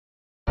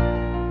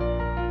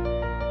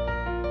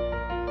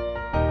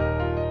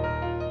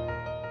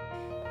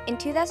In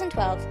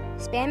 2012,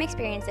 S.P.A.M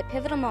experienced a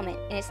pivotal moment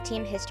in its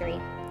team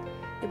history.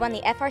 We won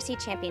the FRC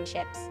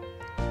championships.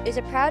 It was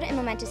a proud and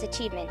momentous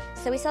achievement,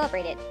 so we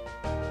celebrated.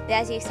 But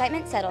as the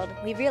excitement settled,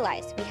 we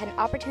realized we had an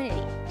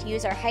opportunity to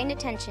use our heightened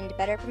attention to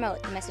better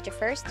promote the message of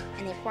FIRST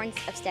and the importance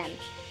of STEM: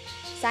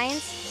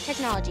 science,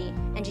 technology,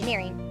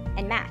 engineering,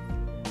 and math.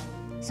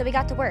 So we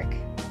got to work.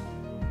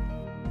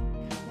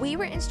 We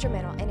were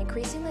instrumental in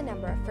increasing the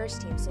number of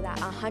FIRST teams so that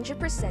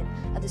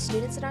 100% of the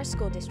students in our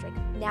school district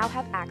now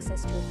have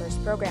access to a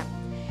FIRST program.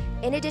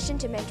 In addition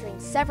to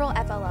mentoring several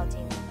FLL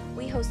teams,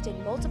 we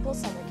hosted multiple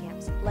summer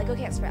camps, Lego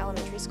camps for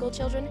elementary school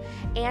children,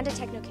 and a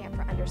techno camp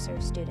for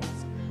underserved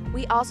students.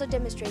 We also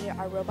demonstrated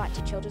our robot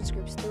to children's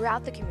groups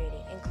throughout the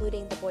community,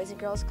 including the Boys and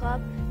Girls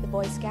Club, the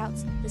Boy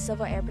Scouts, the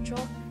Civil Air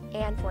Patrol,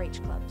 and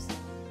 4-H clubs.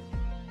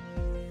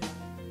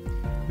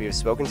 We have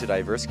spoken to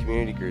diverse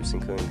community groups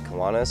including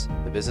Kiwanis,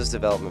 the Business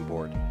Development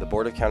Board, the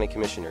Board of County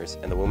Commissioners,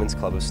 and the Women's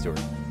Club of Stewart.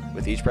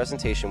 With each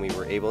presentation, we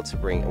were able to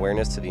bring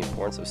awareness to the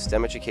importance of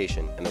STEM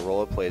education and the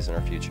role it plays in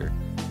our future.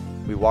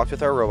 We walked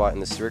with our robot in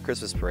the Stewart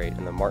Christmas Parade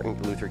and the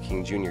Martin Luther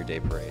King Jr. Day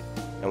Parade,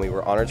 and we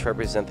were honored to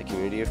represent the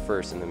community of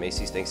FIRST in the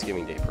Macy's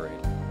Thanksgiving Day Parade.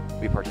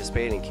 We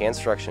participated in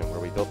Construction, where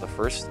we built the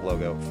FIRST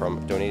logo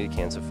from donated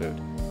cans of food.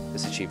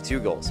 This achieved two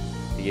goals.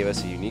 It gave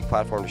us a unique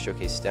platform to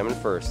showcase STEM and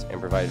FIRST and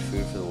provided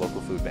food for the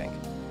local food bank.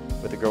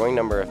 With the growing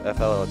number of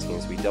FLL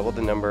teams, we doubled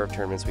the number of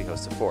tournaments we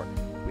host to 4.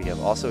 We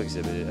have also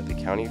exhibited at the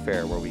county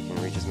fair, where we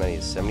can reach as many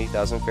as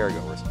 70,000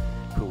 fairgoers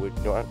who would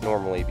not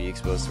normally be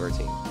exposed to our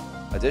team.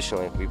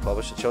 Additionally, we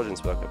published a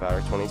children's book about our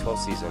 2012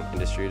 season and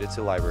distributed it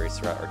to libraries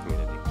throughout our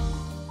community.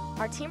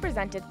 Our team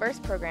presented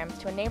FIRST programs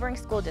to a neighboring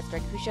school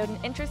district who showed an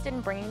interest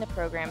in bringing the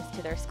programs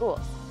to their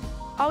schools.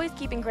 Always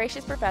keeping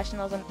gracious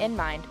professionalism in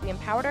mind, we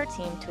empowered our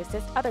team to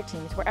assist other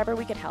teams wherever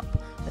we could help,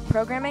 with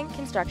programming,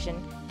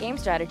 construction, game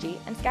strategy,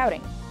 and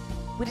scouting.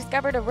 We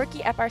discovered a rookie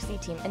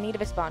FRC team in need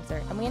of a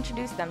sponsor, and we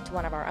introduced them to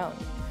one of our own.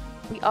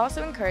 We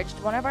also encouraged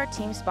one of our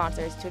team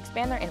sponsors to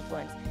expand their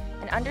influence,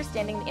 and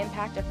understanding the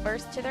impact of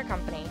FIRST to their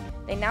company,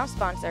 they now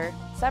sponsor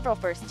several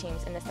FIRST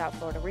teams in the South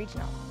Florida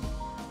Regional.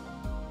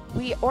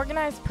 We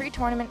organized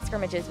pre-tournament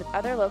scrimmages with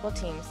other local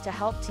teams to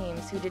help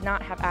teams who did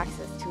not have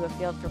access to a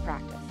field for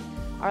practice.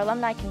 Our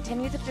alumni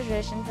continue the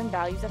traditions and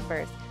values of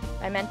FIRST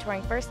by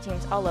mentoring FIRST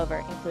teams all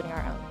over, including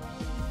our own.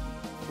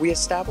 We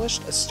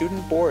established a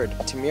student board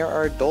to mirror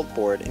our adult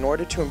board in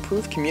order to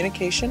improve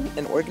communication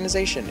and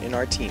organization in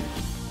our team.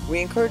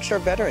 We encouraged our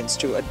veterans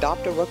to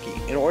adopt a rookie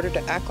in order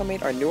to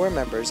acclimate our newer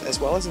members,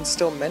 as well as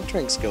instill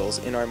mentoring skills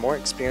in our more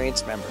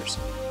experienced members.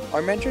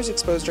 Our mentors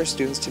exposed our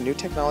students to new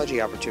technology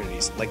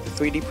opportunities like the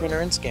 3D printer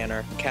and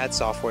scanner, CAD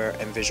software,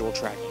 and visual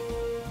tracking.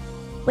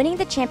 Winning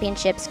the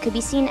championships could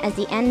be seen as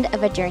the end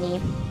of a journey.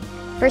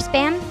 For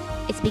S.P.A.M,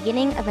 it's the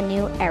beginning of a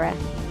new era.